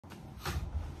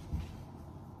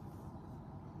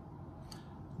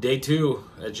Day 2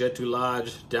 at Jet 2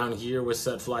 Lodge down here with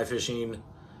set fly fishing.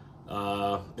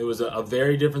 It was a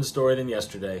very different story than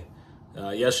yesterday.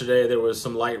 Yesterday there was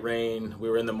some light rain. We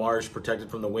were in the marsh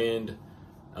protected from the wind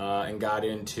and got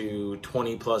into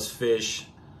 20 plus fish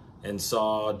and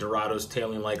saw Dorados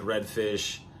tailing like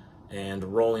redfish and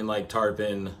rolling like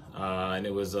tarpon. And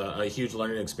it was a huge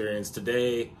learning experience.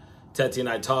 Today, Tetsi and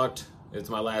I talked. It's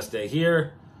my last day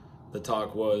here. The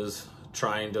talk was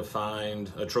trying to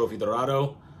find a trophy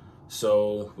Dorado.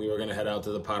 So we were gonna head out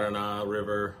to the Paraná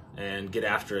River and get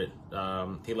after it.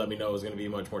 He let me know it was gonna be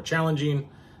much more challenging,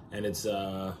 and it's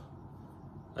a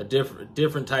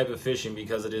different type of fishing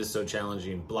because it is so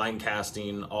challenging. Blind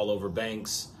casting all over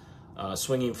banks,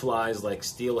 swinging flies like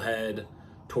steelhead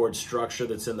towards structure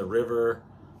that's in the river.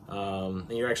 And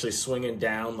you're actually swinging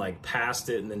down like past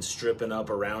it and then stripping up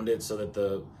around it so that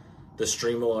the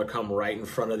stream will come right in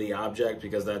front of the object,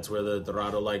 because that's where the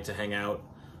Dorado like to hang out.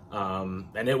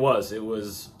 And it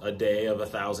was a day of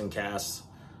 1,000 casts,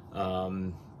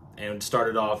 and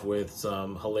started off with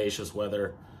some hellacious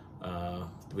weather.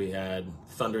 We had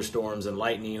thunderstorms and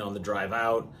lightning on the drive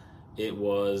out. It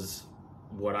was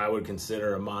what I would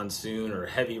consider a monsoon or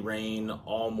heavy rain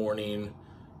all morning,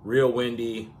 real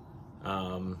windy.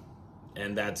 And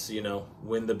that's,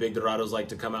 when the big Dorados like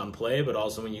to come out and play, but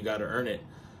also when you got to earn it.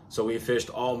 So we fished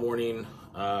all morning,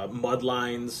 mud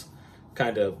lines,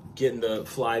 kind of getting the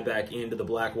fly back into the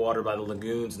black water by the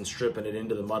lagoons and stripping it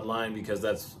into the mud line, because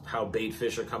that's how bait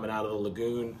fish are coming out of the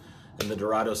lagoon, and the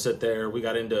Dorado sit there. We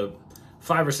got into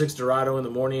 5 or 6 Dorado in the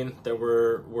morning that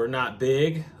were not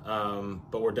big,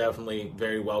 but were definitely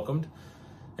very welcomed,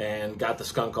 and got the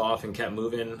skunk off and kept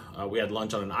moving. We had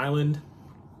lunch on an island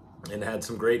and had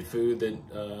some great food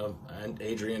that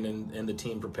Adrian and the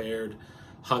team prepared.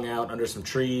 Hung out under some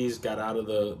trees, got out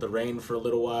of the rain for a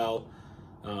little while,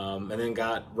 and then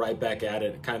got right back at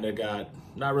it. Kind of got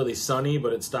not really sunny,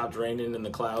 but it stopped raining and the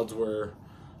clouds were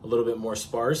a little bit more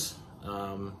sparse.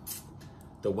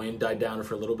 The wind died down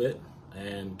for a little bit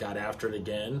and got after it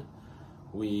again.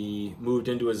 We moved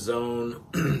into a zone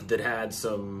that had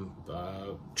some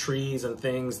trees and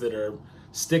things that are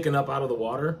sticking up out of the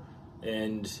water.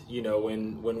 And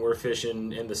when we're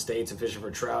fishing in the States and fishing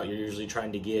for trout, you're usually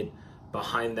trying to get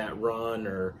behind that run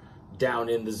or down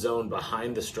in the zone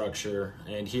behind the structure.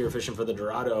 And here, fishing for the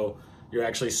Dorado, you're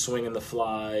actually swinging the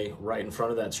fly right in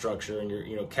front of that structure, and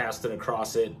you're casting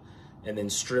across it and then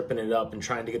stripping it up and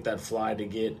trying to get that fly to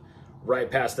get right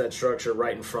past that structure,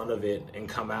 right in front of it, and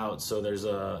come out. So there's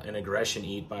an aggression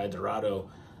eat by a Dorado.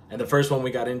 And the first one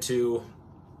we got into,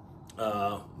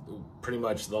 pretty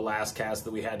much the last cast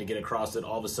that we had to get across it,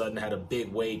 all of a sudden had a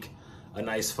big wake, a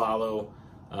nice follow.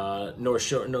 No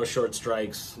short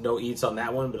strikes, no eats on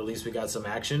that one, but at least we got some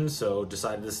action. So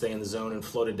decided to stay in the zone and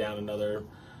floated down another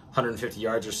 150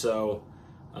 yards or so.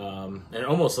 And it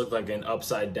almost looked like an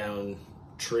upside down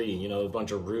tree, a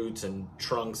bunch of roots and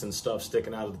trunks and stuff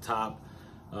sticking out of the top.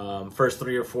 First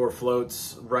 3 or 4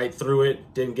 floats right through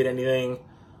it, didn't get anything.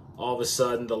 All of a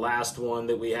sudden, the last one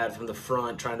that we had from the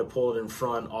front, trying to pull it in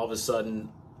front, all of a sudden,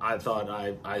 I thought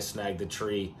I snagged the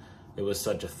tree. It was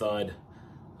such a thud.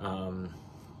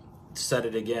 Set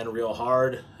it again real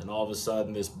hard, and all of a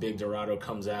sudden this big Dorado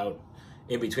comes out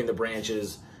in between the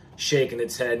branches, shaking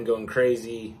its head and going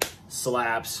crazy,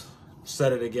 slaps,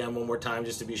 set it again one more time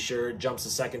just to be sure, jumps a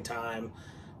second time,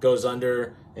 goes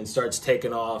under and starts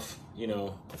taking off,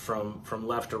 from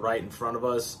left to right in front of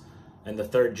us. And the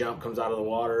third jump comes out of the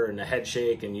water and a head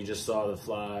shake, and you just saw the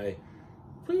fly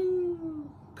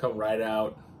come right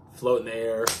out, float in the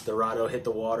air. Dorado hit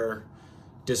the water,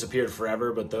 disappeared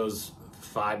forever, but those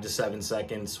 5 to 7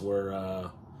 seconds were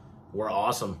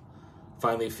awesome.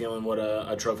 Finally feeling what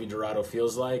a trophy Dorado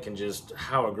feels like, and just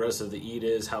how aggressive the eat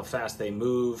is, how fast they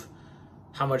move,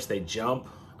 how much they jump.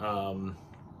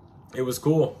 It was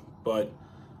cool, but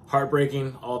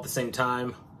heartbreaking all at the same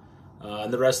time.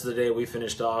 And the rest of the day we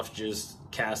finished off just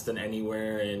casting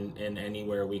anywhere and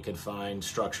anywhere we could find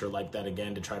structure like that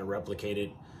again to try to replicate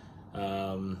it.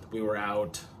 We were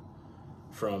out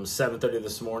from 7:30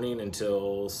 this morning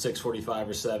until 6:45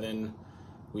 or 7.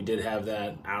 We did have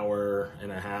that 1.5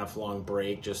 hour long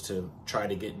break just to try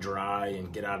to get dry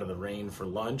and get out of the rain for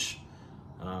lunch.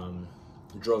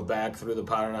 Drove back through the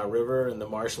Paraná River and the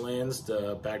marshlands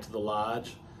back to the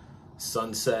lodge.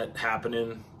 Sunset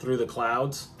happening through the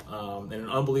clouds, and an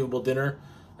unbelievable dinner.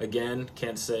 Again,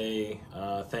 can't say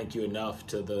thank you enough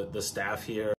to the staff here.